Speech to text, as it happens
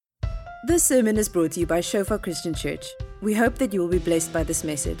This sermon is brought to you by Shofar Christian Church. We hope that you will be blessed by this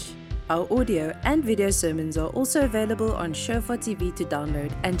message. Our audio and video sermons are also available on Shofar TV to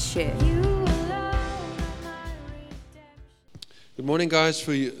download and share. Good morning, guys.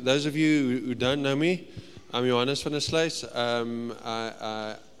 For you, those of you who don't know me, I'm Johannes van der Sluys.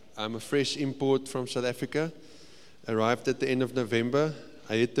 I'm a fresh import from South Africa. Arrived at the end of November.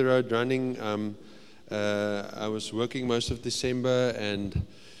 I hit the road running. I was working most of December, and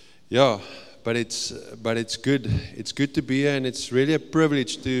but it's good. It's good to be here, and it's really a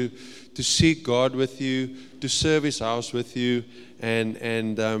privilege to seek God with you, to serve His house with you, and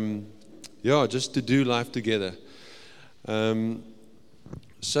just to do life together.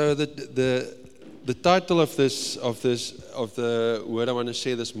 So the title of the word I want to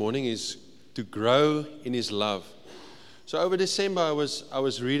share this morning is to grow in His love. So over December, I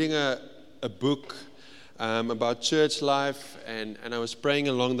was reading a book about church life, and I was praying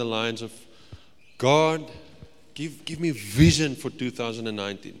along the lines of, God, give me vision for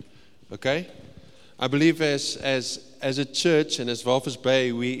 2019. Okay? I believe as a church and as Walvis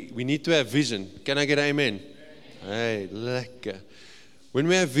Bay, we need to have vision. Can I get an amen? Hey, lekker. When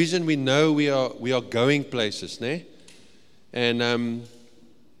we have vision, we know we are going places, né? And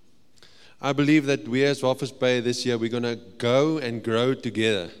I believe that we as Walvis Bay this year, we're going to go and grow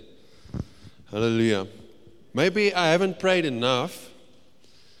together. Hallelujah. Maybe I haven't prayed enough,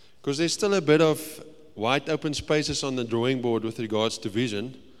 because there's still a bit of wide open spaces on the drawing board with regards to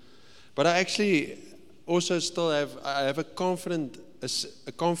vision. But I actually also still have a confident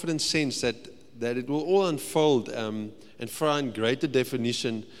sense that it will all unfold and find greater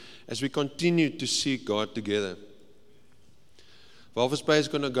definition as we continue to seek God together. Walvis Bay is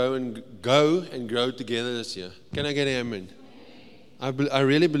going to go and grow together this year. Can I get an amen? I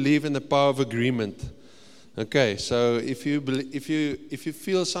really believe in the power of agreement. Okay, so if you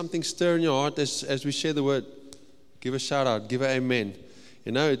feel something stir in your heart as we share the word, give a shout out, give an amen.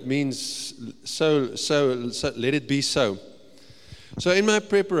 You know, it means so let it be so. So in my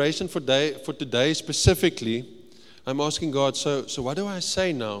preparation for today specifically, I'm asking God, so what do I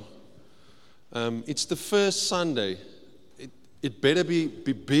say now? It's the first Sunday. It better be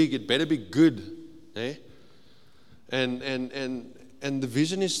big, it better be good. Eh? And the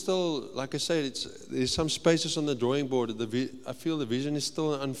vision is still, like I said, there's some spaces on the drawing board. I feel the vision is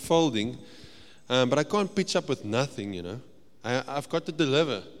still unfolding, but I can't pitch up with nothing, you know. I've got to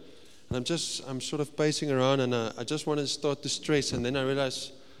deliver. And I'm sort of pacing around, and I just want to start to stress, and then I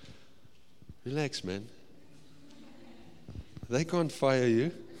realize, relax, man. They can't fire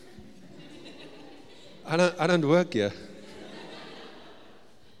you. I don't work here.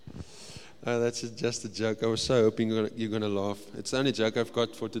 That's just a joke. I was so hoping you're going to laugh. It's the only joke I've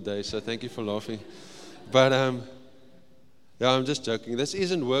got for today, so thank you for laughing. But I'm just joking. This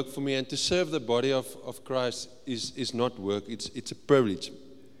isn't work for me, and to serve the body of Christ is not work. It's a privilege.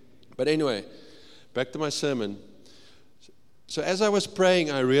 But anyway, back to my sermon. So as I was praying,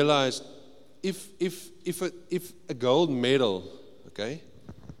 I realized if a gold medal, okay,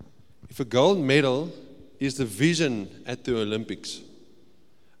 if a gold medal is the vision at the Olympics,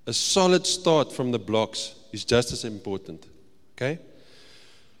 a solid start from the blocks is just as important, okay?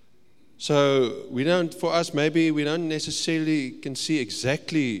 So for us, maybe we don't necessarily can see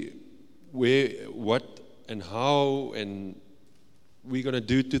exactly where, what, and how, and we're going to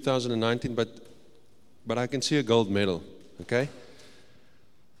do 2019, but I can see a gold medal, okay?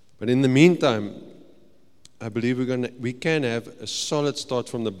 But in the meantime, I believe we can have a solid start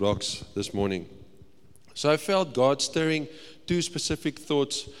from the blocks this morning. So I felt God stirring two specific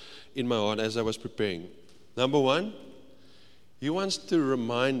thoughts in my heart as I was preparing. Number one, He wants to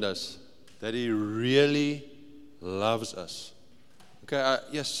remind us that He really loves us. Okay,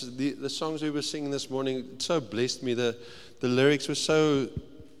 yes, the songs we were singing this morning, it so blessed me. The lyrics were so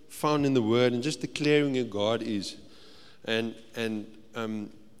found in the Word and just declaring who God is. And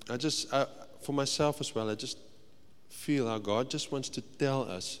for myself as well, I just feel how God just wants to tell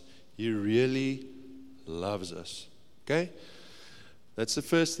us He really loves us. Okay? That's the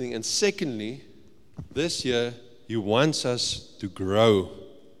first thing. And secondly, this year, He wants us to grow.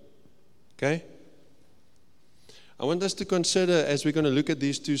 Okay? I want us to consider, as we're going to look at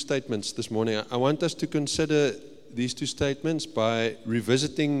these two statements this morning, I want us to consider these two statements by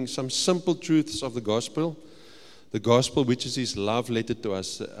revisiting some simple truths of the gospel which is His love letter to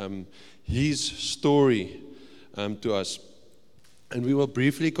us, His story to us. And we will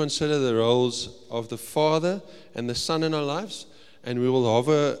briefly consider the roles of the Father and the Son in our lives, and we will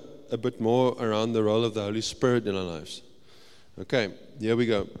hover a bit more around the role of the Holy Spirit in our lives. Okay, here we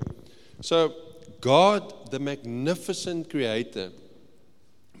go. So, God, the magnificent Creator,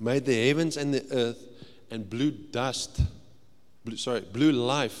 made the heavens and the earth, and blew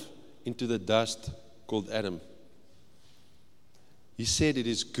life into the dust called Adam. He said it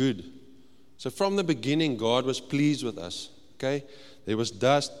is good. So from the beginning, God was pleased with us. Okay? There was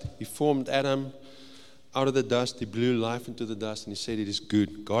dust. He formed Adam out of the dust. He blew life into the dust, and He said it is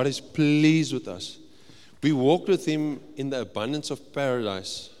good. God is pleased with us. We walked with Him in the abundance of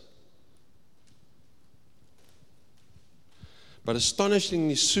paradise. But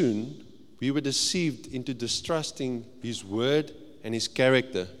astonishingly soon, we were deceived into distrusting His word and His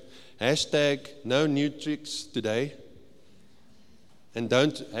character. Hashtag no new tricks today. And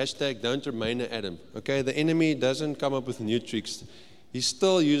hashtag don't remain an Adam. Okay, the enemy doesn't come up with new tricks. He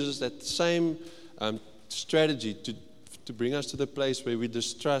still uses that same strategy to bring us to the place where we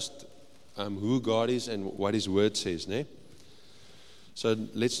distrust who God is and what His word says. Ne? So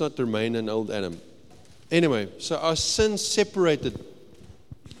let's not remain an old Adam. Anyway, so our sin separated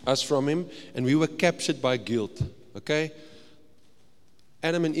us from Him, and we were captured by guilt. Okay?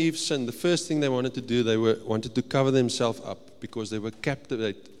 Adam and Eve sinned. The first thing they wanted to do, they wanted to cover themselves up because they were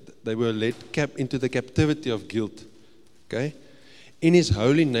captivated. They were led into the captivity of guilt. Okay? In His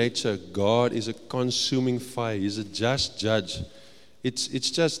holy nature, God is a consuming fire. He's a just judge. It's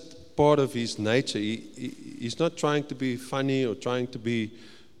just part of His nature. He's not trying to be funny or trying to be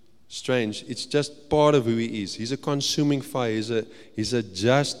strange. It's just part of who He is. He's a consuming fire. He's a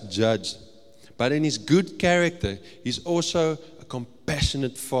just judge. But in His good character, He's also a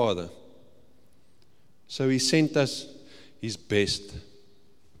compassionate Father. So He sent us His best.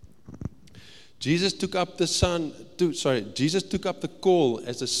 Jesus took up the call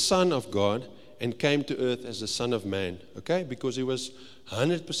as the Son of God and came to earth as the Son of Man. Okay? Because He was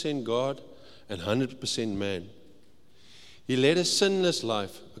 100% God and 100% man. He led a sinless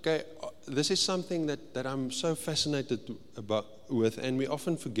life. Okay, this is something that I'm so fascinated with, and we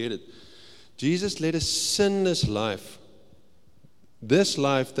often forget it. Jesus led a sinless life. This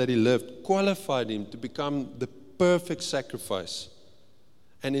life that He lived qualified Him to become the perfect sacrifice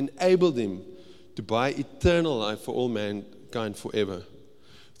and enabled Him to buy eternal life for all mankind forever.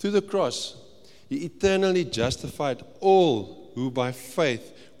 Through the cross, He eternally justified all who by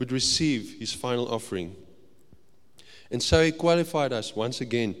faith would receive His final offering. And so He qualified us once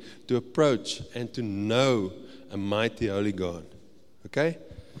again to approach and to know a mighty holy God. Okay?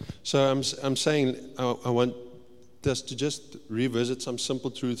 So I'm saying I want us to just revisit some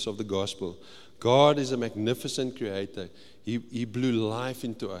simple truths of the gospel. God is a magnificent creator. He blew life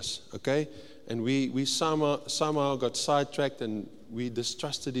into us. Okay? And we somehow got sidetracked and we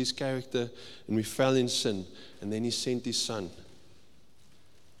distrusted His character and we fell in sin. And then He sent His Son.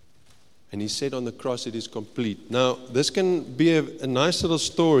 And He said on the cross, it is complete. Now, this can be a nice little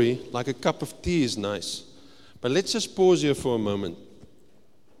story, like a cup of tea is nice. But let's just pause here for a moment.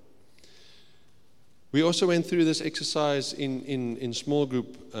 We also went through this exercise in small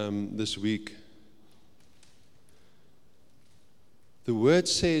group this week. The Word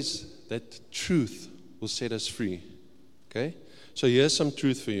says that truth will set us free. Okay? So here's some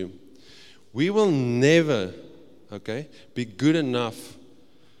truth for you. We will never, be good enough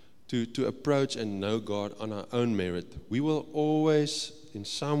to approach and know God on our own merit. We will always, in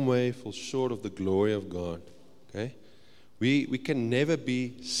some way, fall short of the glory of God. Okay? We can never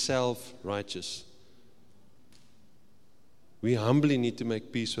be self-righteous. We humbly need to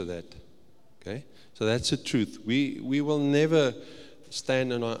make peace with that. Okay? So that's the truth. We will never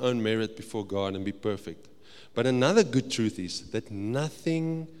stand on our own merit before God and be perfect. But another good truth is that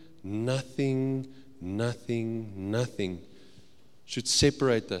nothing should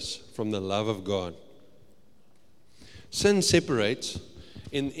separate us from the love of God. Sin separates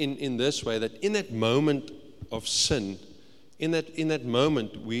in this way, that in that moment of sin, in that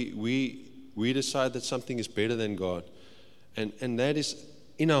moment we decide that something is better than God. And that is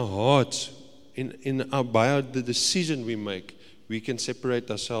in our hearts, by the decision we make, we can separate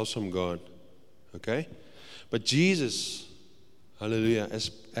ourselves from God. Okay? But Jesus, hallelujah,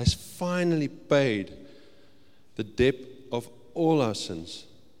 has finally paid the debt of all our sins.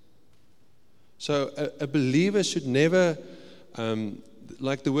 So a believer should never,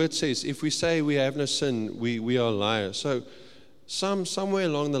 like the Word says, if we say we have no sin, we are liars. So somewhere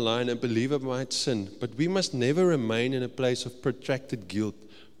along the line, a believer might sin, but we must never remain in a place of protracted guilt,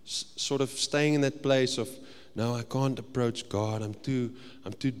 sort of staying in that place of, no, I can't approach God. I'm too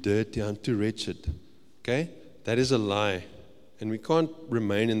dirty. I'm too wretched. Okay, that is a lie, and we can't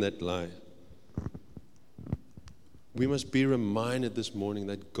remain in that lie. We must be reminded this morning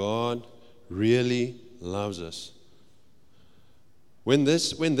that God really loves us. When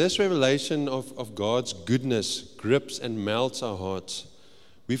this revelation of God's goodness grips and melts our hearts,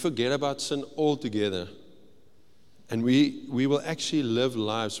 we forget about sin altogether. And we will actually live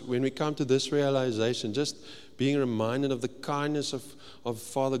lives. When we come to this realization, just being reminded of the kindness of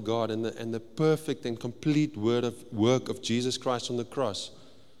Father God and the perfect and complete work of Jesus Christ on the cross,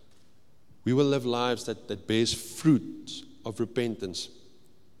 we will live lives that bears fruit of repentance.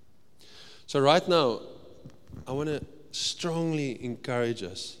 So right now, I want to strongly encourage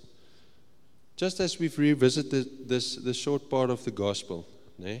us, just as we've revisited this short part of the gospel,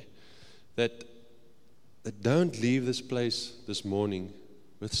 that don't leave this place this morning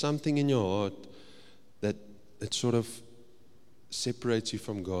with something in your heart that sort of separates you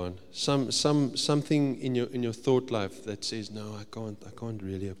from God. Something in your thought life that says, no, I can't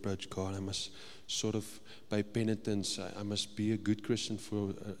really approach God. I must sort of pay penitence. I must be a good Christian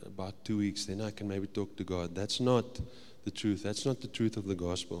for about 2 weeks. Then I can maybe talk to God. That's not the truth. That's not the truth of the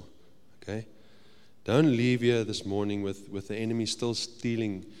gospel. Okay? Don't leave here this morning with the enemy still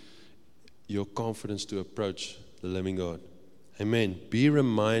stealing your confidence to approach the living God. Amen. Be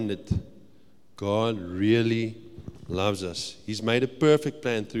reminded, God really loves us. He's made a perfect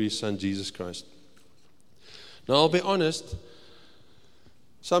plan through His Son, Jesus Christ. Now, I'll be honest,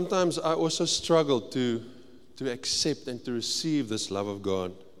 sometimes I also struggle to accept and to receive this love of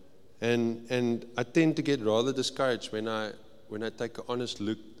God. And I tend to get rather discouraged when I take an honest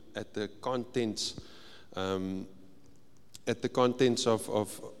look at the contents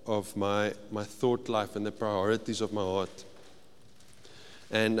of my thought life and the priorities of my heart.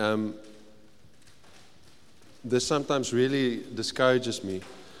 And this sometimes really discourages me.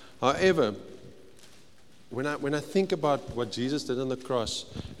 However, when I think about what Jesus did on the cross,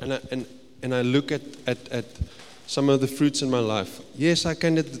 and I look at some of the fruits in my life, yes, I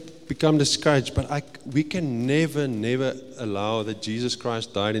can become discouraged, but we can never allow that Jesus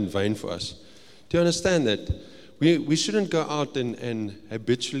Christ died in vain for us. Do you understand that? We shouldn't go out and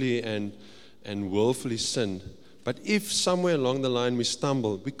habitually and willfully sin. But if somewhere along the line we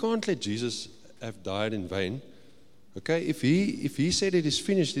stumble, we can't let Jesus have died in vain. Okay? If he said it is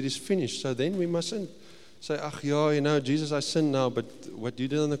finished, it is finished. So then we mustn't say, Jesus, I sinned now, but what you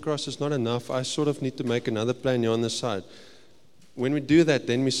did on the cross is not enough. I sort of need to make another plan here on the side. When we do that,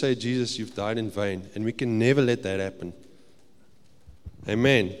 then we say, Jesus, you've died in vain. And we can never let that happen.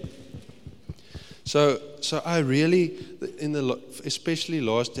 Amen. So I really, especially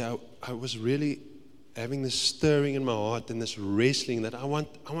last year, I was really having this stirring in my heart and this wrestling that I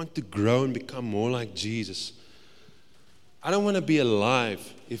want to grow and become more like Jesus. I don't want to be alive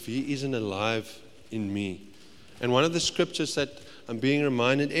if He isn't alive in me. And one of the scriptures that I'm being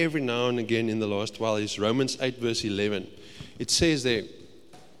reminded every now and again in the last while is Romans 8 verse 11. It says there,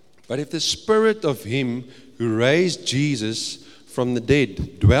 but if the Spirit of Him who raised Jesus from the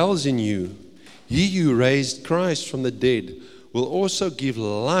dead dwells in you, He who raised Christ from the dead will also give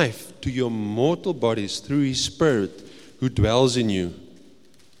life to your mortal bodies through His Spirit who dwells in you.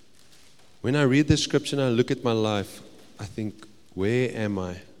 When I read this scripture and I look at my life, I think, where am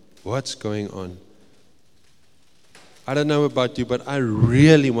I? What's going on? I don't know about you, but I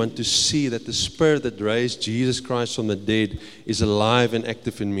really want to see that the Spirit that raised Jesus Christ from the dead is alive and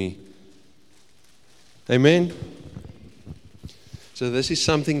active in me. Amen? So this is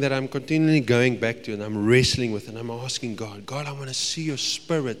something that I'm continually going back to and I'm wrestling with and I'm asking God, I want to see your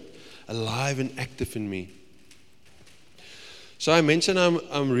Spirit alive and active in me. So I mentioned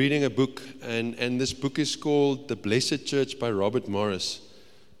I'm reading a book and this book is called The Blessed Church by Robert Morris.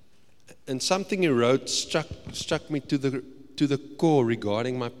 And something he wrote struck me to the core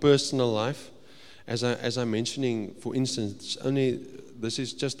regarding my personal life. As I'm mentioning, for instance, this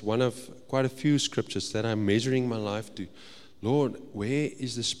is just one of quite a few scriptures that I'm measuring my life to. Lord, where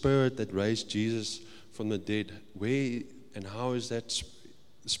is the Spirit that raised Jesus from the dead? Where and how is that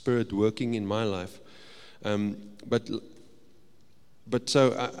Spirit working in my life?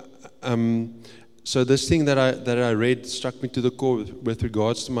 So this thing that I read struck me to the core with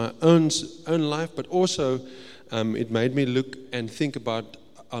regards to my own life, but also it made me look and think about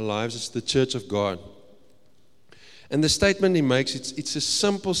our lives as the church of God. And the statement he makes, it's a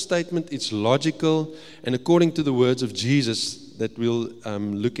simple statement, it's logical, and according to the words of Jesus that we'll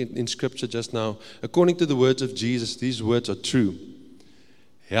look at in Scripture just now, according to the words of Jesus, these words are true.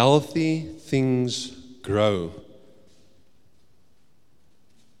 Healthy things grow.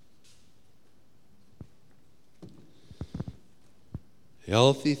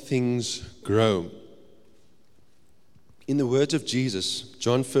 Healthy things grow. In the words of Jesus,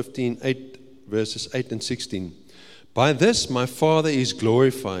 John 15:8, verses 8 and 16. By this my Father is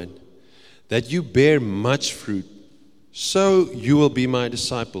glorified, that you bear much fruit, so you will be my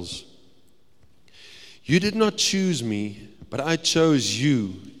disciples. You did not choose me, But I chose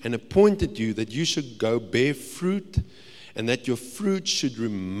you and appointed you that you should go bear fruit and that your fruit should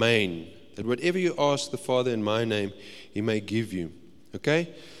remain. That whatever you ask the Father in my name, He may give you.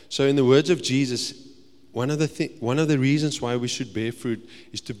 Okay? So in the words of Jesus, one of the reasons why we should bear fruit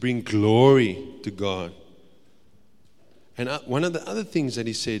is to bring glory to God. And one of the other things that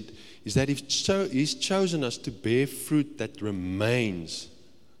He said is that He's chosen us to bear fruit that remains.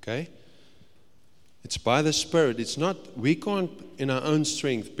 Okay? It's by the Spirit. It's not, we can't in our own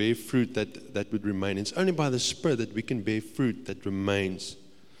strength bear fruit that would remain. It's only by the Spirit that we can bear fruit that remains.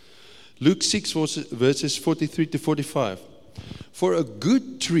 Luke 6 verses 43 to 45. For a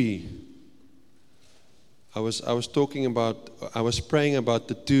good tree, I was praying about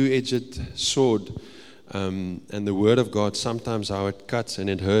the two-edged sword and the Word of God, sometimes how it cuts and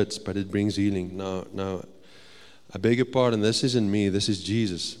it hurts, but it brings healing. Now, I beg your pardon, this isn't me, this is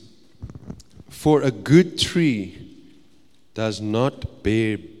Jesus. For a good tree does not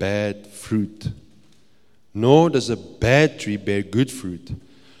bear bad fruit, nor does a bad tree bear good fruit.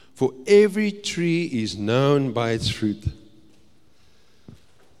 For every tree is known by its fruit.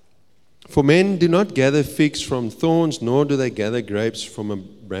 For men do not gather figs from thorns, nor do they gather grapes from a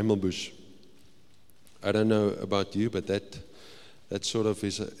bramble bush. I don't know about you, but that sort of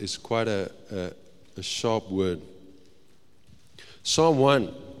is quite a sharp word. Psalm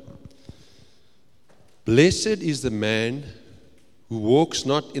 1. Blessed is the man who walks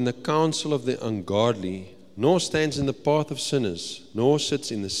not in the counsel of the ungodly, nor stands in the path of sinners, nor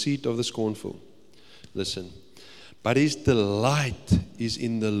sits in the seat of the scornful. Listen. But his delight is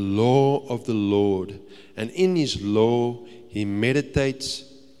in the law of the Lord, and in His law he meditates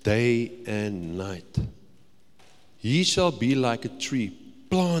day and night. He shall be like a tree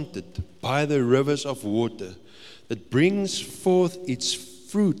planted by the rivers of water, that brings forth its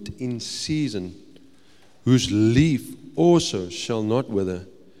fruit in season, whose leaf also shall not wither,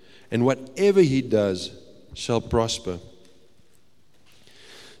 and whatever he does shall prosper.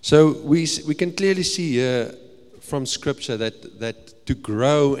 So we can clearly see here from Scripture that to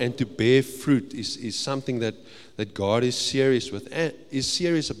grow and to bear fruit is something that God is serious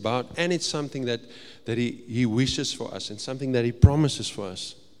about, and it's something that He wishes for us, and something that He promises for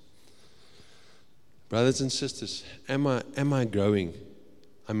us. Brothers and sisters, am I growing?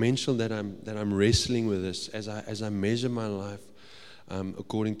 I mentioned that I'm wrestling with this as I measure my life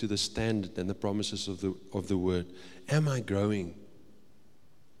according to the standard and the promises of the Word. Am I growing?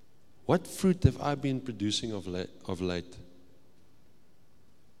 What fruit have I been producing of late?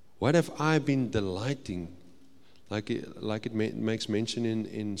 What have I been delighting? Like it makes mention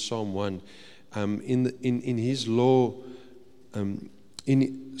in Psalm 1, in His law.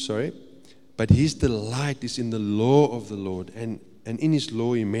 But his delight is in the law of the Lord, and in His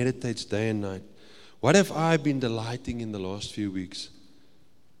law he meditates day and night. What have I been delighting in the last few weeks?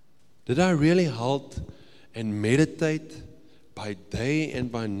 Did I really halt and meditate by day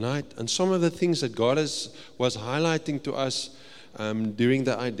and by night? And some of the things that God was highlighting to us during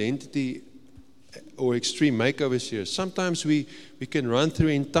the identity or extreme makeover series. Sometimes we can run through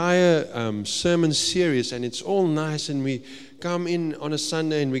entire sermon series, and it's all nice, and we come in on a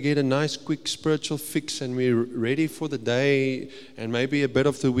Sunday and we get a nice quick spiritual fix, and we're ready for the day and maybe a bit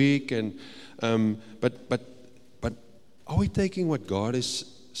of the week. And but are we taking what God is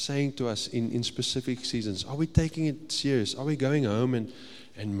saying to us in specific seasons? Are we taking it serious? Are we going home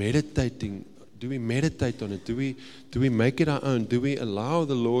and meditating? Do we meditate on it? Do we make it our own? Do we allow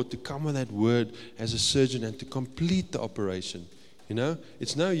the Lord to come with that word as a surgeon and to complete the operation? You know,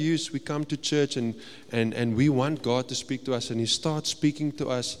 it's no use we come to church and we want God to speak to us, and He starts speaking to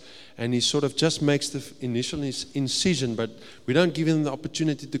us, and He sort of just makes the initial incision, but we don't give Him the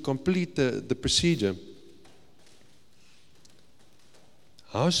opportunity to complete the procedure.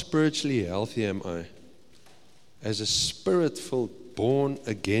 How spiritually healthy am I as a Spirit-filled,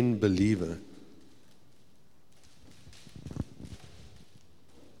 born-again believer?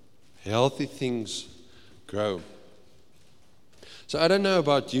 Healthy things grow. So I don't know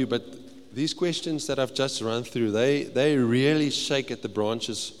about you, but these questions that I've just run through, they really shake at the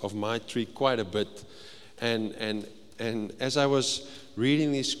branches of my tree quite a bit. And as I was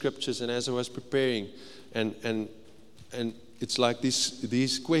reading these scriptures and as I was preparing, and it's like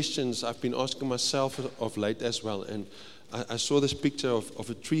these questions I've been asking myself of late as well. And I saw this picture of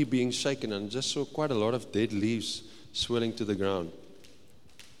a tree being shaken, and just saw quite a lot of dead leaves swirling to the ground.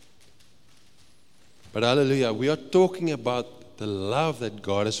 But hallelujah, we are talking about the love that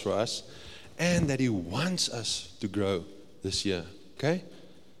God has for us, and that He wants us to grow this year. Okay?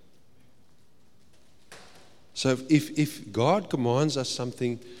 So if God commands us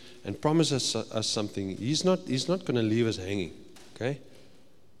something, and promises us something, He's not going to leave us hanging. Okay?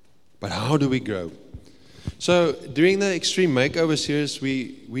 But how do we grow? So during the Extreme Makeover series,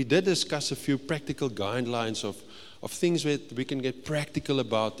 we did discuss a few practical guidelines of things that we can get practical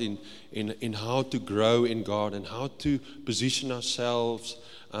about in how to grow in God and how to position ourselves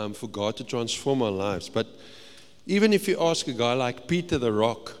for God to transform our lives. But even if you ask a guy like Peter the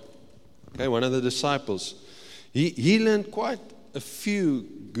Rock, okay, one of the disciples, he learned quite a few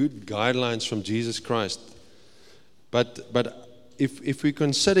good guidelines from Jesus Christ. But if we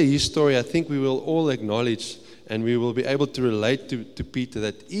consider his story, I think we will all acknowledge and we will be able to relate to Peter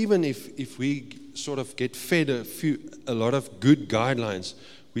that even if we sort of get fed a lot of good guidelines,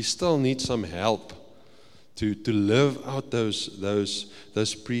 we still need some help to live out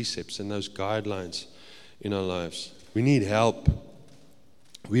those precepts and those guidelines in our lives. We need help.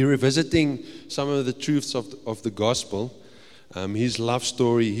 We're revisiting some of the truths of the gospel, his love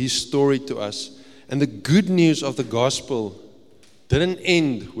story, his story to us. And the good news of the gospel didn't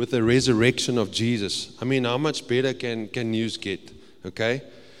end with the resurrection of Jesus. I mean, how much better can news get? Okay?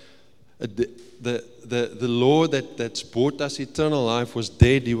 The Lord that's brought us eternal life was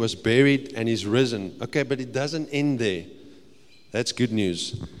dead, He was buried, and He's risen. Okay, but it doesn't end there. That's good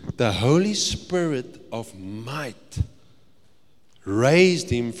news. The Holy Spirit of might raised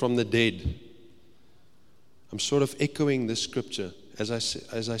Him from the dead. I'm sort of echoing this scripture. As I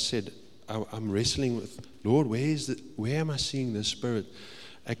said, I'm wrestling with, Lord, where am I seeing the Spirit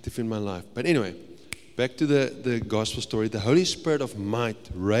active in my life? But anyway, back to the gospel story. The Holy Spirit of might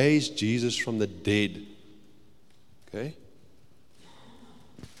raised Jesus from the dead. Okay?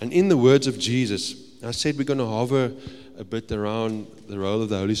 And in the words of Jesus, I said we're going to hover a bit around the role of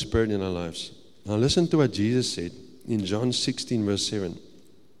the Holy Spirit in our lives. Now listen to what Jesus said in John 16, verse 7.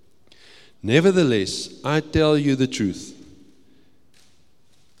 Nevertheless, I tell you the truth.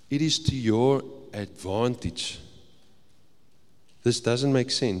 It is to your advantage. This doesn't make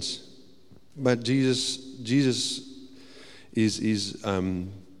sense. But Jesus is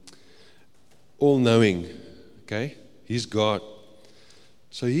all-knowing. Okay? He's God.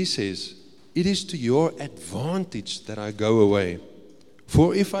 So He says, it is to your advantage that I go away.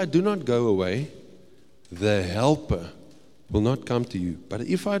 For if I do not go away, the Helper will not come to you. But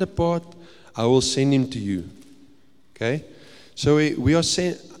if I depart, I will send Him to you. Okay? So we are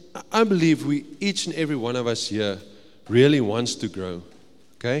saying, I believe each and every one of us here really wants to grow.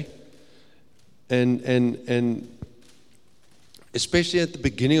 Okay? And especially at the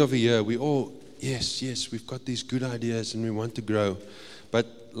beginning of a year, we all, yes, we've got these good ideas and we want to grow. But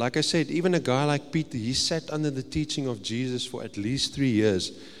like I said, even a guy like Peter, he sat under the teaching of Jesus for at least 3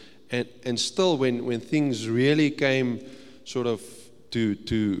 years. And still, when things really came sort of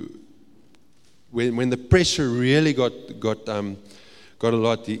when the pressure really got a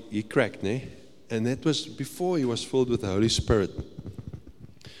lot, he cracked, né? And that was before he was filled with the Holy Spirit.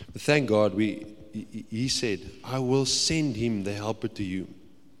 But thank God, he said, I will send Him, the Helper, to you.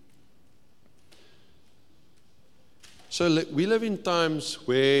 So we live in times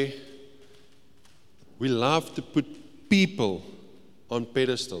where we love to put people on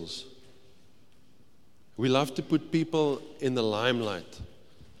pedestals. We love to put people in the limelight.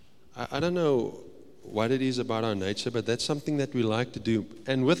 I don't know what it is about our nature, but that's something that we like to do.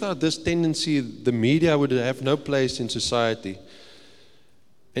 And without this tendency, the media would have no place in society.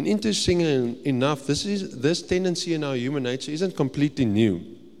 And interestingly enough, this tendency in our human nature isn't completely new.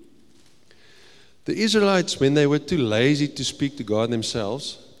 The Israelites, when they were too lazy to speak to God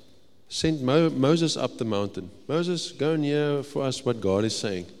themselves, sent Moses up the mountain. Moses, go and hear for us what God is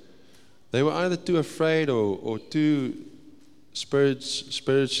saying. They were either too afraid or too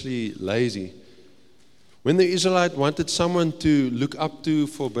spiritually lazy. When the Israelite wanted someone to look up to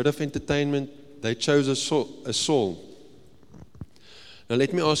for a bit of entertainment, they chose a Saul. Now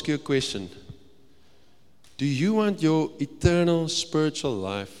let me ask you a question. Do you want your eternal spiritual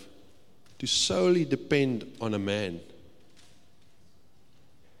life to solely depend on a man?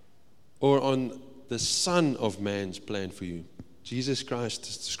 Or on the Son of Man's plan for you? Jesus Christ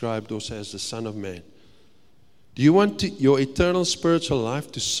is described also as the Son of Man. Do you want your eternal spiritual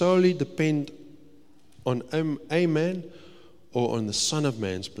life to solely depend on a man or on the Son of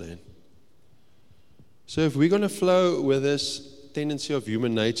Man's plan? So if we're going to flow with this tendency of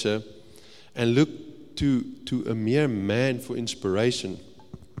human nature and look to a mere man for inspiration,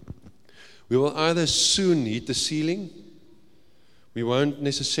 we will either soon hit the ceiling, we won't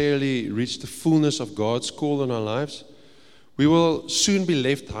necessarily reach the fullness of God's call on our lives, we will soon be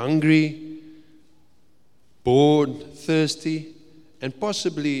left hungry, bored, thirsty, and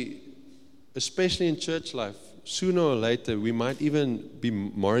possibly, especially in church life, sooner or later, we might even be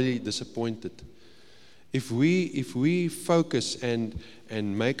morally disappointed. If we focus and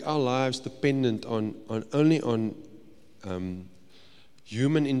make our lives dependent only on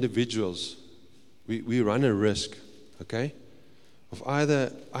human individuals, we run a risk, okay, of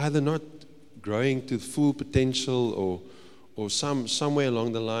either not growing to full potential or somewhere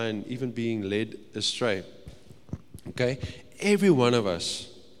along the line even being led astray. Okay? Every one of us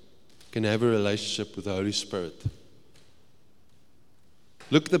can have a relationship with the Holy Spirit.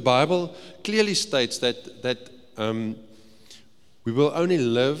 Look, the Bible clearly states that we will only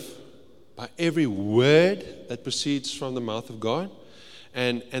live by every word that proceeds from the mouth of God,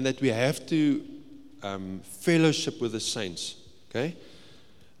 and that we have to fellowship with the saints, okay,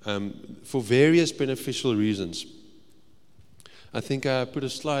 for various beneficial reasons. I think I put a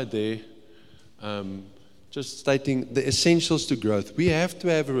slide there just stating the essentials to growth. We have to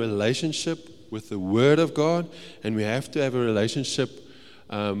have a relationship with the Word of God, and we have to have a relationship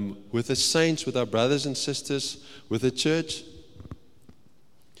with the saints, with our brothers and sisters, with the church.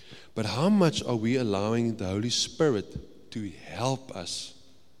 But how much are we allowing the Holy Spirit to help us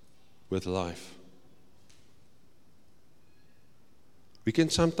with life? We can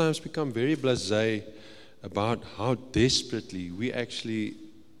sometimes become very blasé about how desperately we actually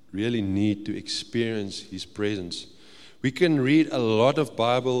really need to experience His presence. We can read a lot of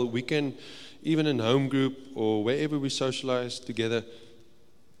Bible. We can, even in home group or wherever we socialize together,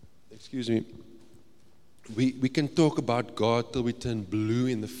 we can talk about God till we turn blue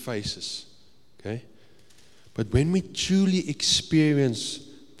in the faces, okay? But when we truly experience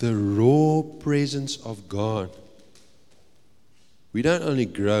the raw presence of God, we don't only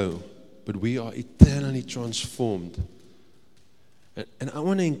grow, but we are eternally transformed. And I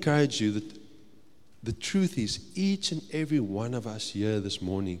want to encourage you that the truth is each and every one of us here this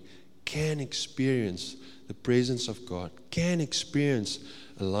morning can experience the presence of God, can experience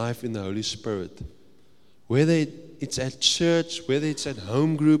a life in the Holy Spirit. Whether it's at church, whether it's at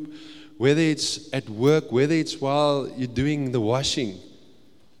home group, whether it's at work, whether it's while you're doing the washing.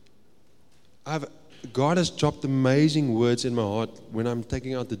 God has dropped amazing words in my heart when I'm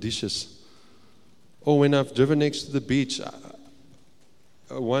taking out the dishes. Or when I've driven next to the beach.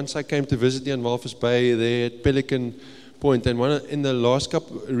 Once I came to visit you in Walvis Bay there at Pelican Point, and in the last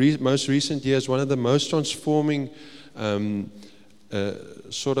most recent years, one of the most transforming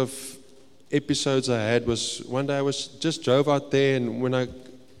sort of episodes I had was one day I just drove out there, and when I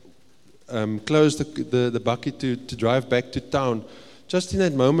closed the bucket to drive back to town, just in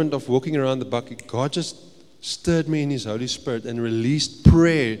that moment of walking around the bucket, God just stirred me in His Holy Spirit and released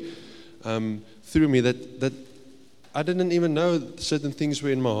prayer through me that I didn't even know certain things were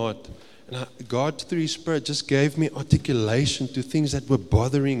in my heart. And God, through His Spirit, just gave me articulation to things that were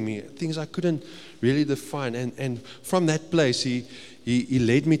bothering me, things I couldn't really define. And from that place, He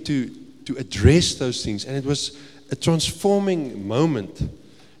led me to address those things. And it was a transforming moment.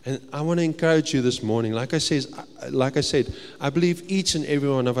 And I want to encourage you this morning. Like I said, I believe each and every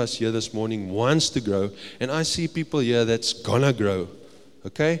one of us here this morning wants to grow. And I see people here that's going to grow.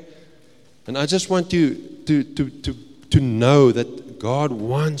 Okay? And I just want you to know that God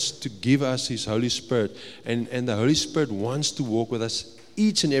wants to give us His Holy Spirit. And the Holy Spirit wants to walk with us,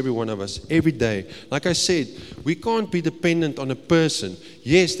 each and every one of us, every day. Like I said, we can't be dependent on a person.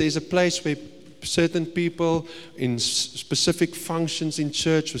 Yes, there's a place where certain people in specific functions in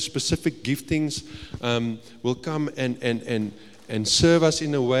church with specific giftings will come and serve us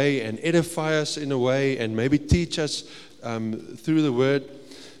in a way and edify us in a way and maybe teach us through the Word.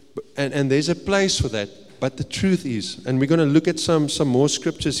 And there's a place for that. But the truth is, and we're going to look at some more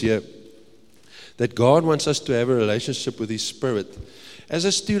scriptures here, that God wants us to have a relationship with His Spirit. As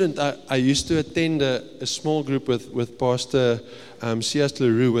a student, I used to attend a small group with Pastor C.S.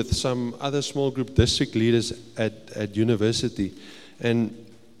 LaRue, with some other small group district leaders at university. And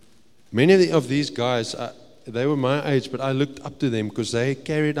many of these guys, they were my age, but I looked up to them because they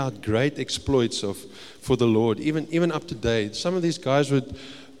carried out great exploits for the Lord, even up to date. Some of these guys would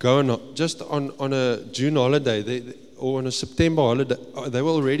go just on a June holiday or on a September holiday. They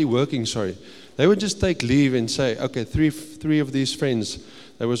were already working, They would just take leave and say, okay, three of these friends,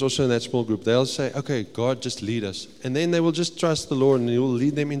 that was also in that small group, they'll say, okay, God, just lead us. And then they will just trust the Lord, and He will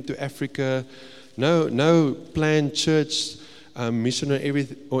lead them into Africa. No planned church, mission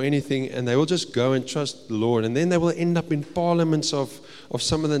or anything, and they will just go and trust the Lord. And then they will end up in parliaments of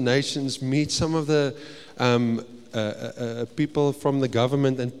some of the nations, meet some of the people from the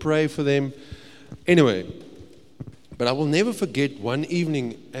government and pray for them. Anyway, but I will never forget one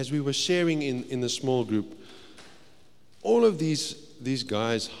evening as we were sharing in the small group, all of these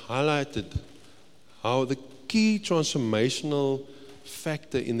guys highlighted how the key transformational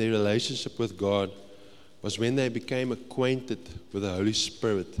factor in their relationship with God was when they became acquainted with the Holy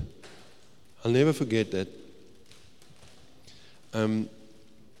Spirit. I'll never forget that.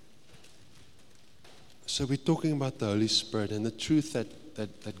 So we're talking about the Holy Spirit and the truth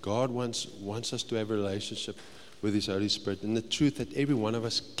that God wants us to have a relationship with His Holy Spirit, and the truth that every one of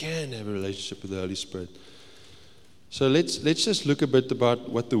us can have a relationship with the Holy Spirit. So let's just look a bit about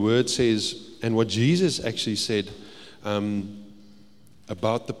what the Word says and what Jesus actually said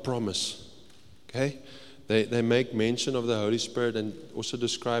about the promise. Okay, they make mention of the Holy Spirit and also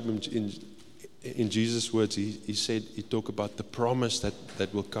describe Him in Jesus' words. He said He talked about the promise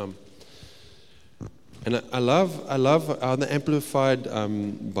that will come. And I love how the Amplified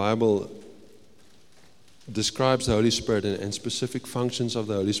Bible describes the Holy Spirit and specific functions of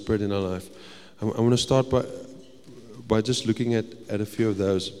the Holy Spirit in our life. I want to start by just looking at a few of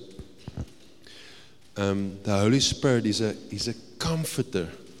those. The Holy Spirit is a comforter.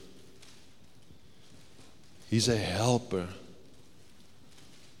 He's a helper.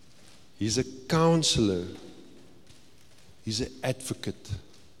 He's a counselor. He's an advocate.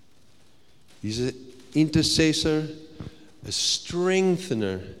 He's an intercessor, a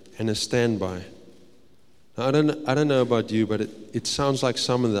strengthener, and a standby. Now, I don't know about you, but it sounds like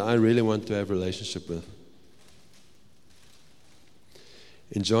someone that I really want to have a relationship with.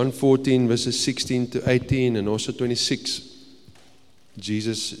 In John 14, verses 16 to 18, and also 26,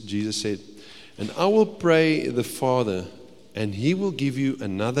 Jesus said, "And I will pray the Father, and He will give you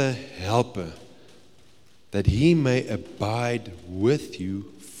another helper, that He may abide with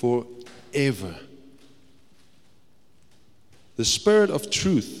you forever. The Spirit of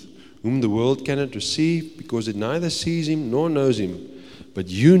truth, whom the world cannot receive, because it neither sees Him nor knows Him. But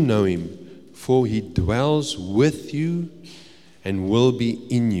you know Him, for He dwells with you and will be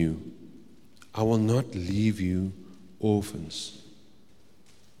in you. I will not leave you orphans.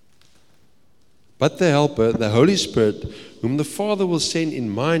 But the Helper, the Holy Spirit, whom the Father will send in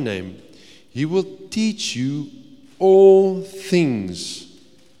my name, He will teach you all things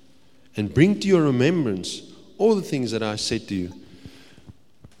and bring to your remembrance all the things that I said to you."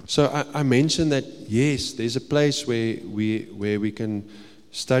 So I mentioned that, yes, there's a place where we can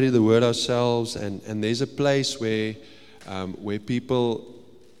study the Word ourselves, and there's a place where people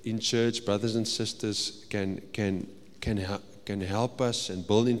in church, brothers and sisters, can help us and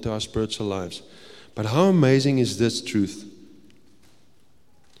build into our spiritual lives. But how amazing is this truth?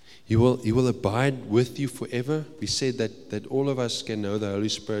 He will abide with you forever. We said that all of us can know the Holy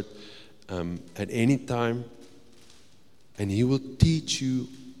Spirit at any time, and He will teach you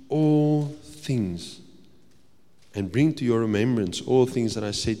all things and bring to your remembrance all things that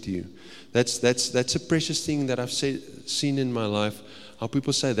I said to you. That's a precious thing that I've seen in my life. How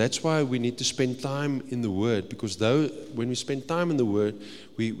people say that's why we need to spend time in the Word, because when we spend time in the Word,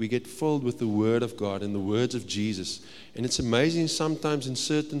 we get filled with the Word of God and the words of Jesus. And it's amazing sometimes in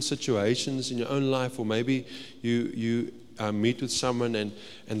certain situations in your own life, or maybe you meet with someone and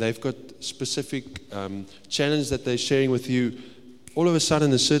they've got specific challenge that they're sharing with you. All of a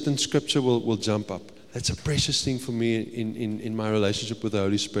sudden a certain scripture will jump up. That's a precious thing for me in my relationship with the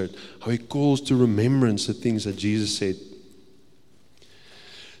Holy Spirit. How He calls to remembrance the things that Jesus said.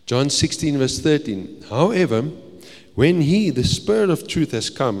 John 16 verse 13. "However, when He, the Spirit of truth, has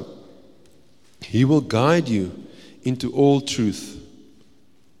come, He will guide you into all truth."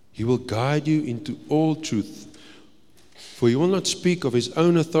 He will guide you into all truth. "For He will not speak of His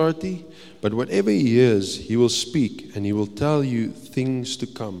own authority, but whatever He hears, He will speak, and He will tell you things to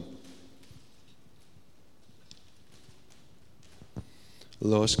come." The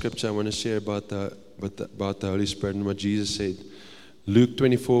last scripture I want to share about the Holy Spirit and what Jesus said. Luke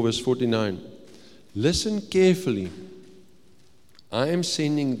 24 verse 49. "Listen carefully. I am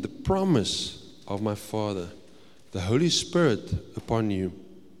sending the promise of my Father, the Holy Spirit, upon you."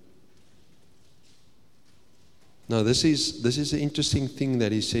 Now this is an interesting thing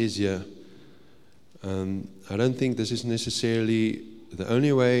that He says here. I don't think this is necessarily the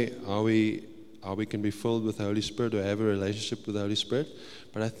only way how we can be filled with the Holy Spirit or have a relationship with the Holy Spirit,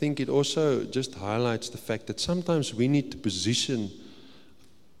 but I think it also just highlights the fact that sometimes we need to position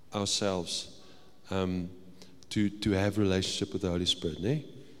ourselves to have a relationship with the Holy Spirit.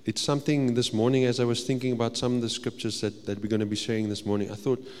 It's something this morning, as I was thinking about some of the scriptures that we're going to be sharing this morning, I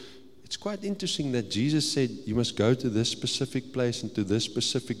thought it's quite interesting that Jesus said you must go to this specific place and to this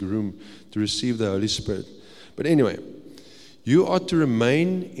specific room to receive the Holy Spirit. But anyway, you are to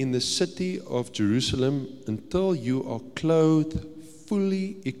remain in the city of Jerusalem until you are clothed,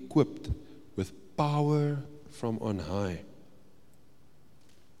 fully equipped with power from on high.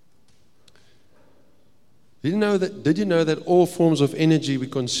 Did you know that all forms of energy we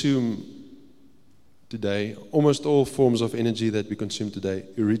consume today, almost all forms of energy that we consume today,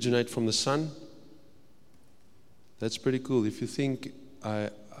 originate from the sun? That's pretty cool. If you think I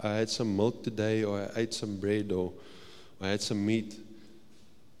had some milk today, or I ate some bread, or I had some meat,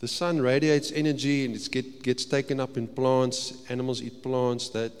 the sun radiates energy and it gets taken up in plants. Animals eat plants.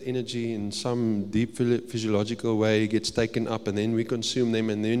 That energy in some deep physiological way gets taken up, and then we consume them,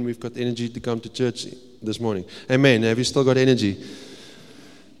 and then we've got energy to come to church this morning. Amen. Have you still got energy?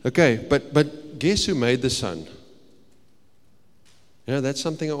 Okay, but guess who made the sun? You know, that's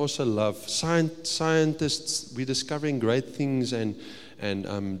something I also love. Scientists, we're discovering great things, and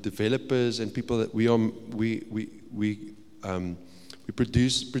developers and people that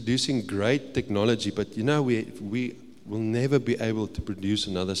producing great technology. But you know, we will never be able to produce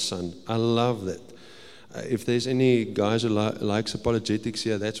another sun. I love that. If there's any guys who likes apologetics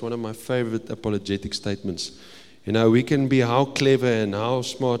here, that's one of my favorite apologetic statements. You know, we can be how clever and how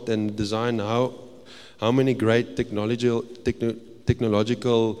smart and design how many great technological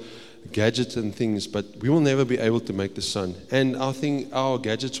gadgets and things, but we will never be able to make the sun. And I think our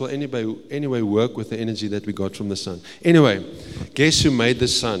gadgets will anyway work with the energy that we got from the sun. Anyway, guess who made the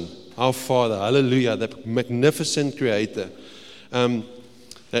sun? Our Father. Hallelujah, the magnificent Creator.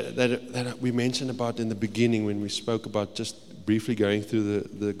 That we mentioned about in the beginning when we spoke about just briefly going through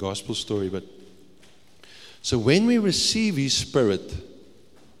the gospel story. But so when we receive His Spirit,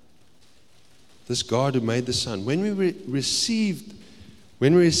 this God who made the sun, when we receive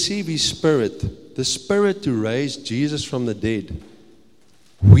His Spirit, the Spirit to raise Jesus from the dead,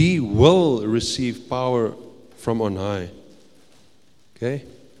 we will receive power from on high. Okay?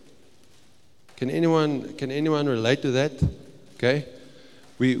 Can anyone relate to that? Okay?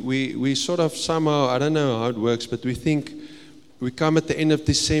 We sort of somehow, I don't know how it works, but we think we come at the end of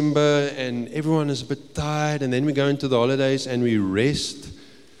December and everyone is a bit tired, and then we go into the holidays and we rest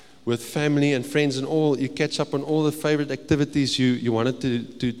with family and friends and all. You catch up on all the favorite activities you wanted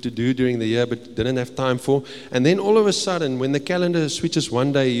to do during the year but didn't have time for. And then all of a sudden, when the calendar switches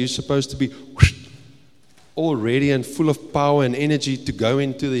one day, you're supposed to be all ready and full of power and energy to go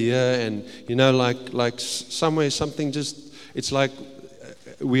into the year. And you know, like somewhere something just, it's like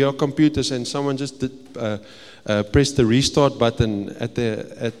we are computers and someone just pressed the restart button at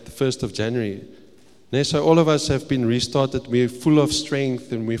the 1st of January. So all of us have been restarted. We're full of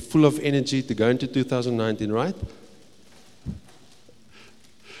strength and we're full of energy to go into 2019, right?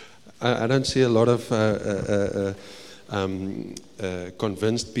 I don't see a lot of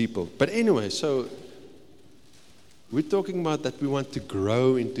convinced people. But anyway, so we're talking about that we want to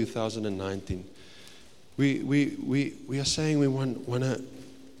grow in 2019. We are saying we want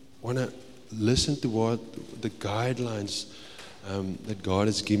to listen to what the guidelines that God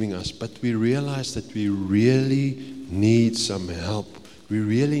is giving us, but we realize that we really need some help. We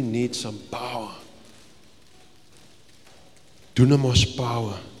really need some power. Dunamis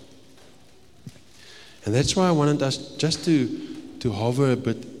power. And that's why I wanted us just to hover a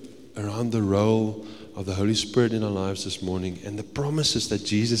bit around the role of the Holy Spirit in our lives this morning and the promises that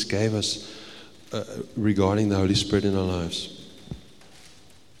Jesus gave us regarding the Holy Spirit in our lives.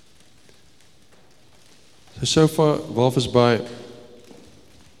 So far, Walvis by,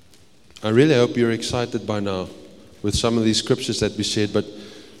 I really hope you're excited by now with some of these scriptures that we shared, but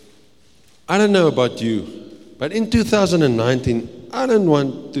I don't know about you, but in 2019, I don't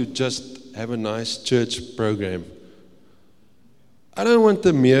want to just have a nice church program. I don't want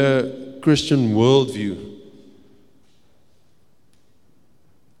the mere Christian worldview.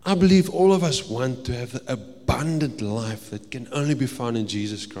 I believe all of us want to have the abundant life that can only be found in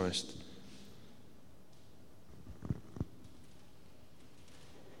Jesus Christ.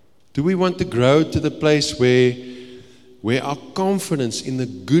 Do we want to grow to the place where our confidence in the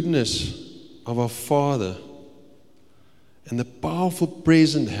goodness of our Father and the powerful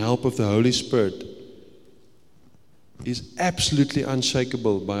present help of the Holy Spirit is absolutely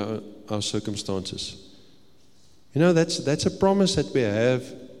unshakable by our circumstances? You know, that's a promise that we have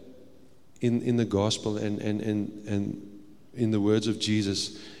in the gospel and in the words of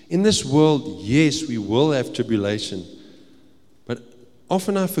Jesus. In this world, yes, we will have tribulation.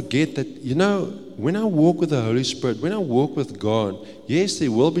 Often I forget that, you know, when I walk with the Holy Spirit, when I walk with God, yes,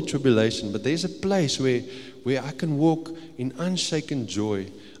 there will be tribulation, but there's a place where I can walk in unshaken joy,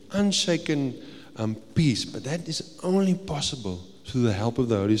 unshaken peace. But that is only possible through the help of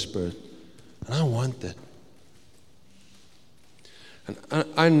the Holy Spirit. And I want that. And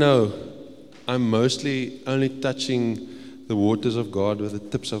I know I'm mostly only touching the waters of God with the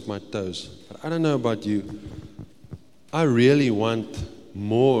tips of my toes. But I don't know about you. I really want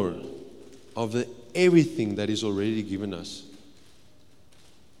more of the everything that is already given us.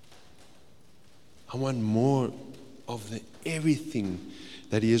 I want more of the everything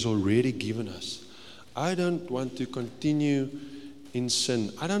that He has already given us. I don't want to continue in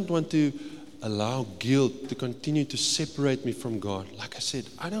sin. I don't want to allow guilt to continue to separate me from God. Like I said,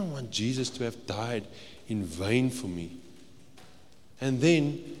 I don't want Jesus to have died in vain for me. And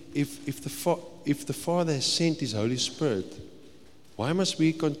then, if the Father has sent His Holy Spirit, why must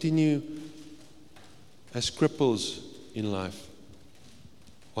we continue as cripples in life?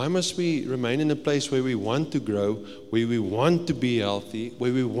 Why must we remain in a place where we want to grow, where we want to be healthy,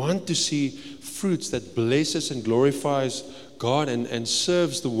 where we want to see fruits that blesses and glorifies God and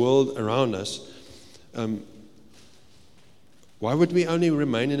serves the world around us? Why would we only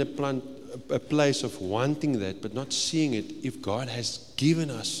remain in a place of wanting that but not seeing it if God has given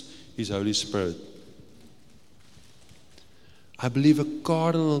us His Holy Spirit? I believe a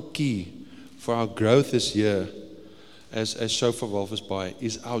cardinal key for our growth this year as Shofar Walvisbaai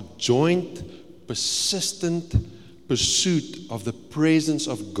is our joint, persistent pursuit of the presence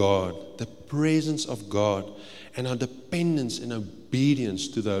of God, and our dependence and obedience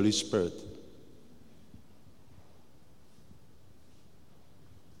to the Holy Spirit.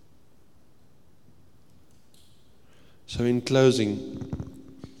 So in closing,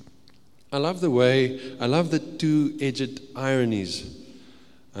 I love the two-edged ironies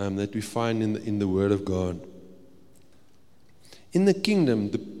that we find in the Word of God. In the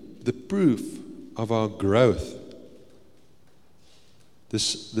kingdom, the proof of our growth,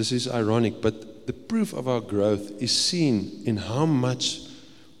 this is ironic, but the proof of our growth is seen in how much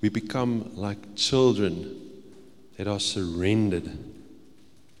we become like children that are surrendered.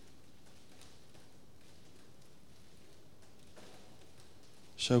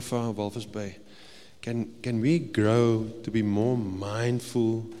 Shofar Walvisbaai, can we grow to be more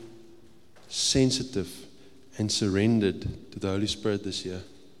mindful, sensitive, and surrendered to the Holy Spirit this year?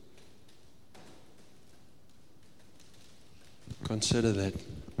 Consider that.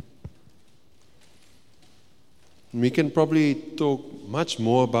 We can probably talk much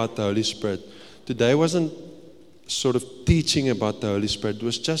more about the Holy Spirit. Today wasn't sort of teaching about the Holy Spirit. It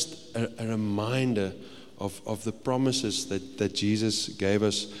was just a reminder of the promises that Jesus gave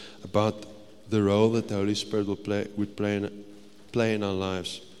us about the role that the Holy Spirit would play in our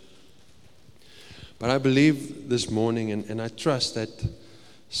lives. But I believe this morning, and I trust that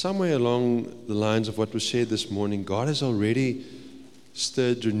somewhere along the lines of what was shared this morning, God has already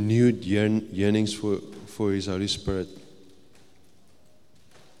stirred renewed yearnings for His Holy Spirit.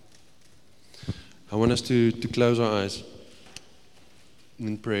 I want us to close our eyes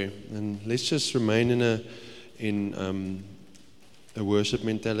in prayer, and let's just remain in a worship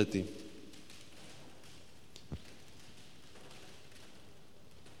mentality.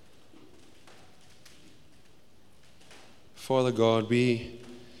 Father God, we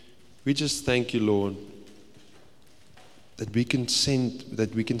just thank you, Lord, that we can sense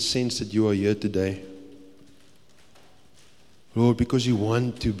that you are here today. Lord, because you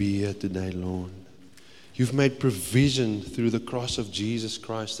want to be here today, Lord. You've made provision through the cross of Jesus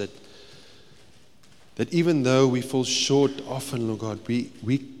Christ that even though we fall short often, Lord God,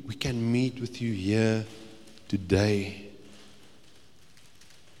 we can meet with you here today.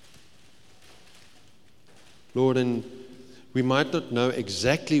 Lord, and we might not know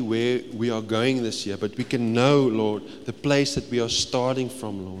exactly where we are going this year, but we can know, Lord, the place that we are starting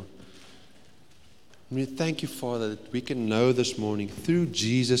from, Lord. And we thank you, Father, that we can know this morning through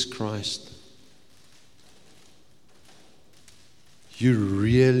Jesus Christ, you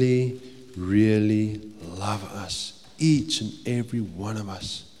really, really love us, each and every one of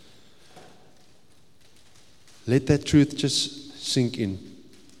us. Let that truth just sink in.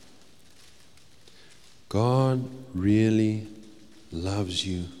 God really loves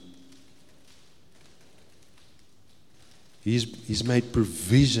you. He's made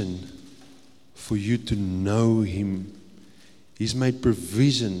provision for you to know Him. He's made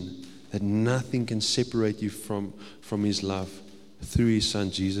provision that nothing can separate you from His love through His Son,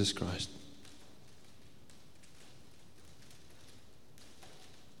 Jesus Christ.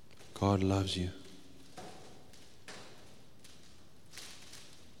 God loves you.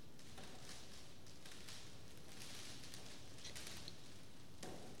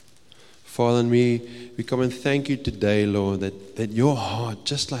 Father, and we come and thank you today, Lord, that your heart,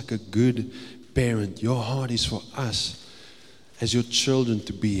 just like a good parent, your heart is for us as your children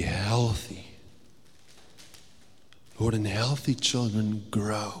to be healthy. Lord, and healthy children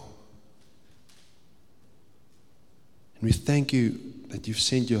grow. And we thank you that you've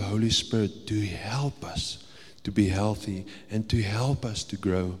sent your Holy Spirit to help us to be healthy and to help us to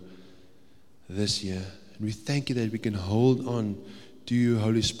grow, this year. And we thank you that we can hold on to you,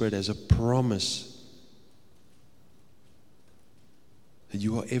 Holy Spirit, as a promise that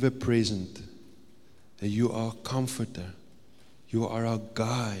you are ever present, that you are our comforter, you are our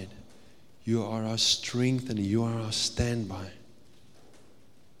guide, you are our strength, and you are our standby.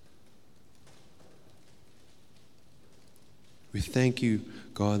 We thank you,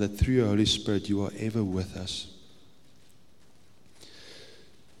 God, that through your Holy Spirit you are ever with us.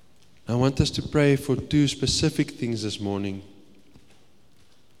 I want us to pray for two specific things this morning.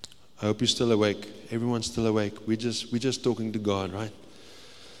 I hope you're still awake. Everyone's still awake. We're just talking to God, right?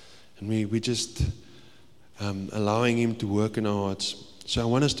 And we just allowing Him to work in our hearts. So I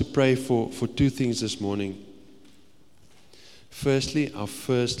want us to pray for two things this morning. Firstly, our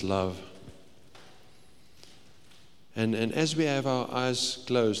first love. And as we have our eyes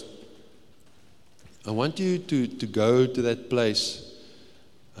closed, I want you to go to that place,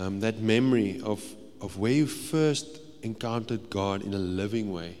 that memory of where you first encountered God in a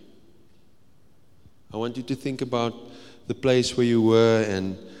living way. I want you to think about the place where you were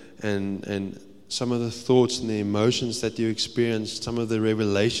and some of the thoughts and the emotions that you experienced, some of the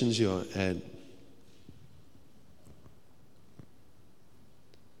revelations you had.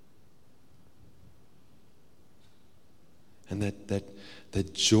 And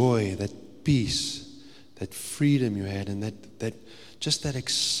that joy, that peace, that freedom you had, and that just that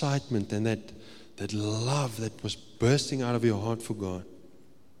excitement and that love that was bursting out of your heart for God.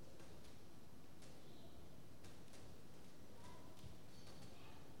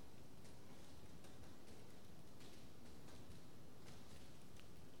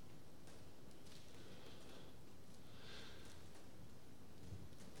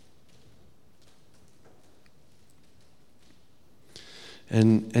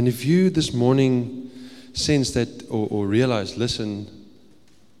 And if you this morning sense that or realize, listen,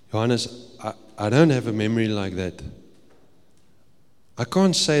 Johannes, I don't have a memory like that. I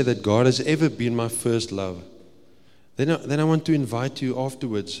can't say that God has ever been my first love. Then I want to invite you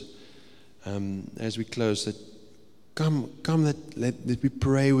afterwards, as we close, that come let me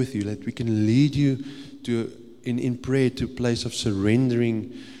pray with you, that we can lead you in prayer to a place of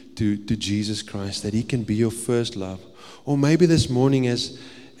surrendering to Jesus Christ, that He can be your first love. Or maybe this morning, as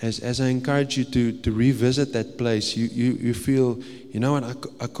I encourage you to revisit that place, you feel, you know what,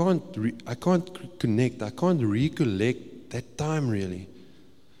 I can't connect, I can't recollect that time really.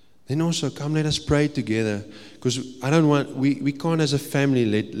 Then also come, let us pray together, because we can't as a family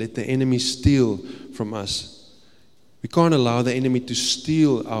let the enemy steal from us. We can't allow the enemy to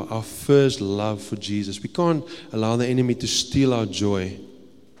steal our first love for Jesus. We can't allow the enemy to steal our joy.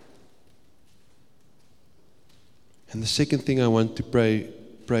 And the second thing I want to pray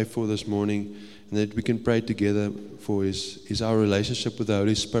for this morning, and that we can pray together for, is our relationship with the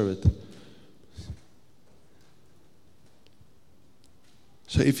Holy Spirit.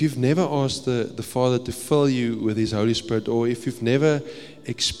 So if you've never asked the Father to fill you with His Holy Spirit, or if you've never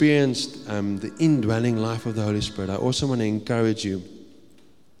experienced the indwelling life of the Holy Spirit, I also want to encourage you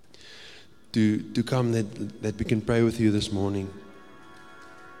to come, that we can pray with you this morning.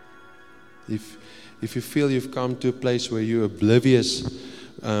 If you feel you've come to a place where you're oblivious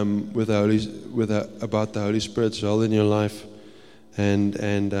about the Holy Spirit's role in your life, and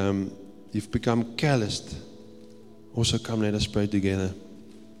you've become calloused, also come, let us pray together.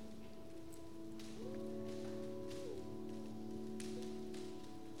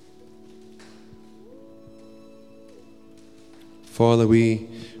 Father, we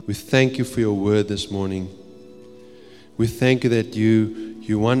thank you for your word this morning. We thank you that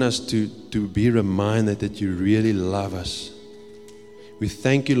you want us to be reminded that you really love us. We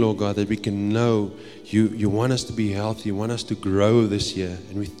thank you, Lord God, that we can know you want us to be healthy, you want us to grow this year.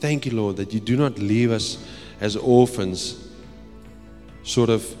 And we thank you, Lord, that you do not leave us as orphans, sort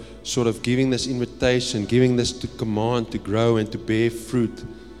of giving this invitation, giving this to command to grow and to bear fruit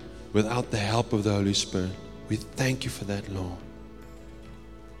without the help of the Holy Spirit. We thank you for that, Lord.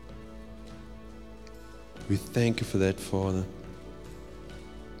 We thank you for that, Father.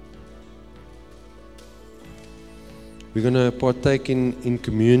 We're going to partake in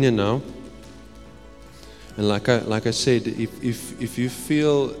communion now. And like I said, if you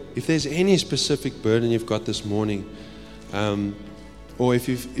feel, if there's any specific burden you've got this morning, or if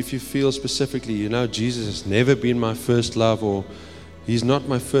you feel specifically, Jesus has never been my first love, or He's not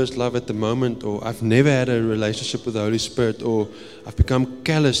my first love at the moment, or I've never had a relationship with the Holy Spirit, or I've become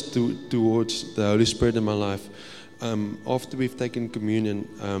callous towards the Holy Spirit in my life. After we've taken communion,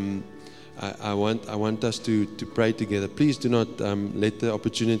 I want us to pray together. Please do not let the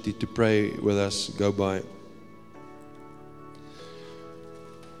opportunity to pray with us go by.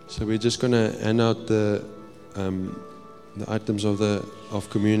 So we're just going to hand out the items of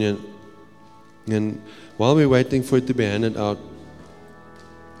communion. And while we're waiting for it to be handed out,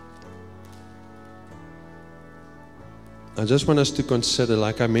 I just want us to consider,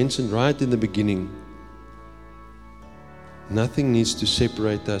 like I mentioned right in the beginning, nothing needs to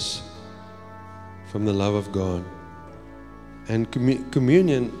separate us from the love of God. And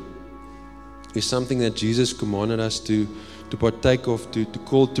communion is something that Jesus commanded us to partake of, to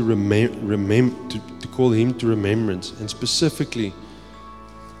call to call Him to remembrance, and specifically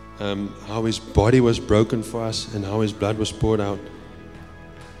how His body was broken for us and how His blood was poured out.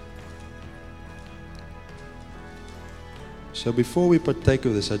 So before we partake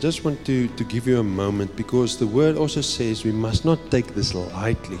of this, I just want to give you a moment, because the Word also says we must not take this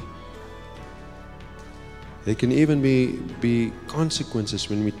lightly. There can even be consequences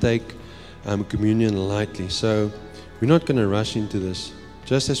when we take communion lightly. So we're not going to rush into this.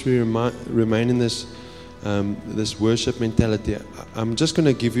 Just as we remain in this worship mentality, I'm just going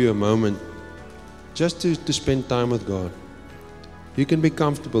to give you a moment just to spend time with God. You can be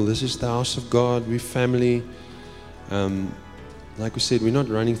comfortable. This is the house of God. We're family. Like we said, we're not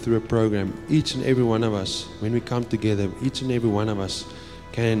running through a program. Each and every one of us, when we come together, each and every one of us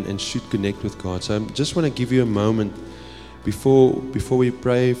can and should connect with God. So I just want to give you a moment before we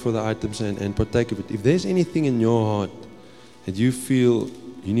pray for the items and partake of it. If there's anything in your heart that you feel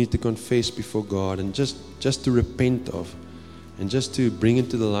you need to confess before God and just to repent of and just to bring it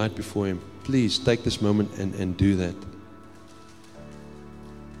to the light before Him, please take this moment and do that.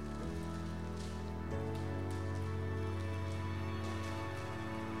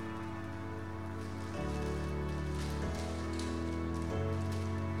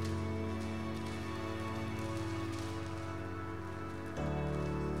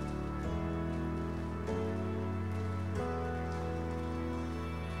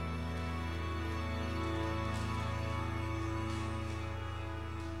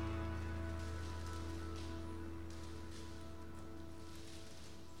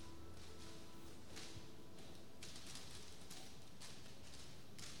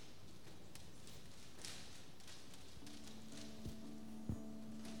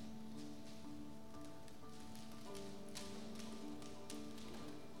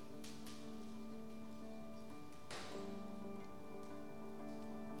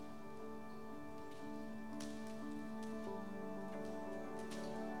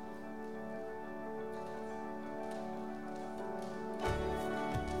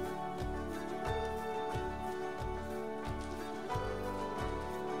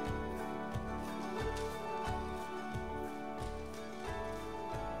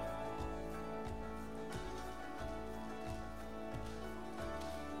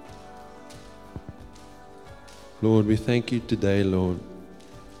 Lord, we thank you today, Lord,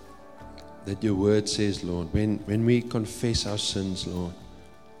 that your word says, Lord, when we confess our sins, Lord,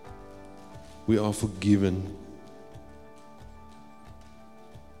 we are forgiven.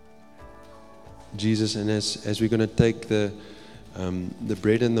 Jesus, and as we're going to take the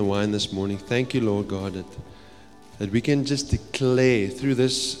bread and the wine this morning, thank you, Lord God, that we can just declare through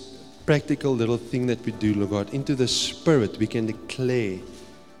this practical little thing that we do, Lord God, into the Spirit, we can declare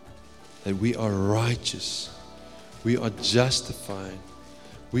that we are righteous. We are justified.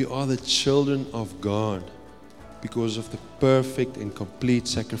 We are the children of God because of the perfect and complete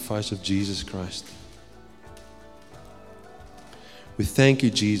sacrifice of Jesus Christ. We thank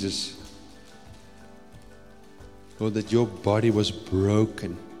you, Jesus, Lord, that your body was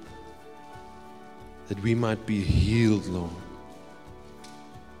broken, that we might be healed, Lord,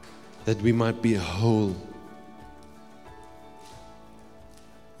 that we might be whole.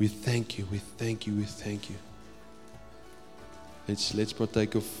 We thank you, we thank you, we thank you. Let's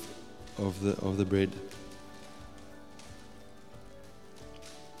partake of the bread.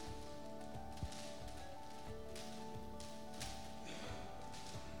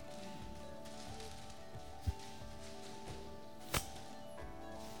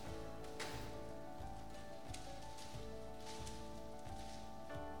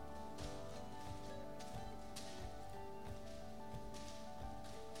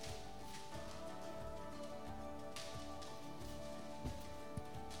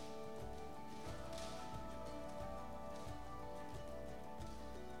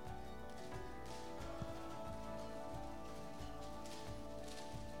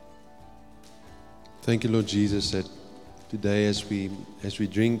 Thank you, Lord Jesus, that today as we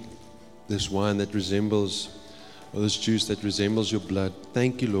drink this wine that resembles, or this juice that resembles your blood,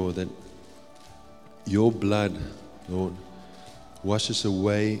 thank you, Lord, that your blood, Lord, washes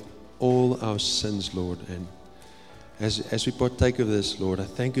away all our sins, Lord, as we partake of this, Lord, I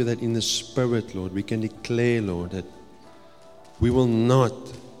thank you that in the Spirit, Lord, we can declare, Lord, that we will not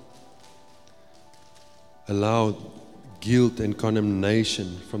allow guilt and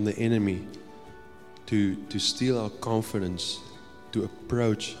condemnation from the enemy to steal our confidence to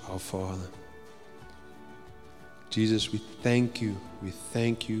approach our Father. Jesus, we thank you, we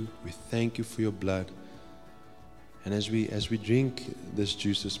thank you, we thank you for your blood. And as we drink this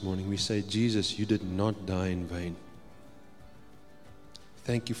juice this morning, we say, Jesus, you did not die in vain.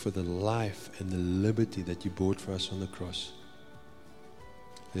 Thank you for the life and the liberty that you bought for us on the cross.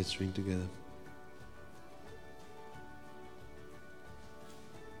 Let's drink together.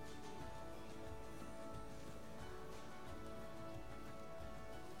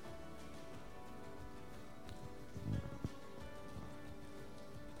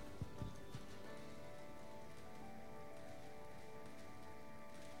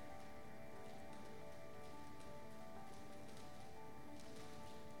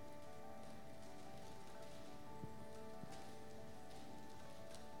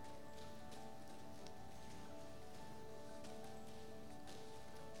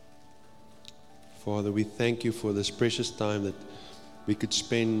 Father, we thank you for this precious time that we could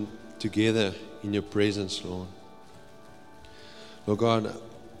spend together in your presence, Lord. Lord God,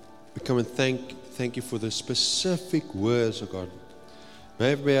 we come and thank you for the specific words, oh God.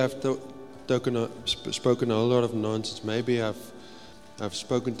 Maybe I've spoken a whole lot of nonsense. Maybe I've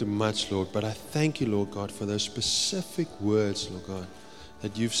spoken too much, Lord. But I thank you, Lord God, for those specific words, Lord God,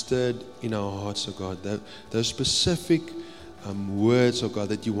 that you've stirred in our hearts, oh God. Those specific words, oh God,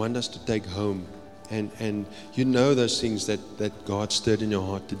 that you want us to take home. And you know those things that God stirred in your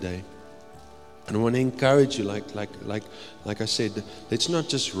heart today. And I want to encourage you, like I said, let's not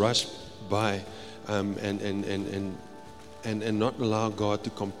just rush by and not allow God to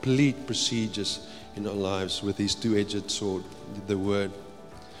complete procedures in our lives with His two-edged sword, the Word.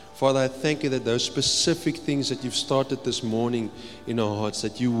 Father, I thank you that those specific things that you've started this morning in our hearts,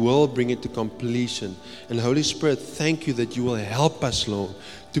 that you will bring it to completion. And Holy Spirit, thank you that you will help us, Lord,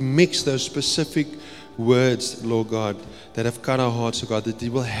 to mix those specific words, Lord God, that have cut our hearts, oh God, that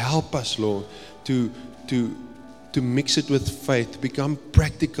you will help us, Lord, to mix it with faith, to become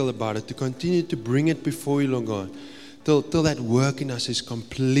practical about it, to continue to bring it before you, Lord God, till that work in us is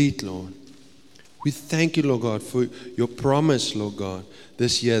complete, Lord. We thank you, Lord God, for your promise, Lord God,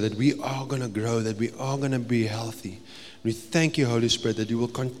 this year that we are going to grow, that we are going to be healthy. We thank you, Holy Spirit, that you will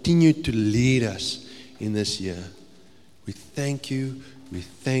continue to lead us in this year. We thank you, we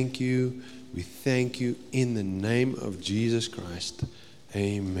thank you, we thank you in the name of Jesus Christ.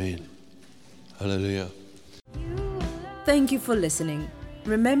 Amen. Hallelujah. Thank you for listening.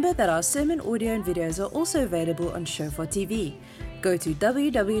 Remember that our sermon audio and videos are also available on Shofar TV. Go to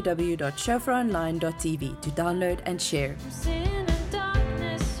www.shofaronline.tv to download and share.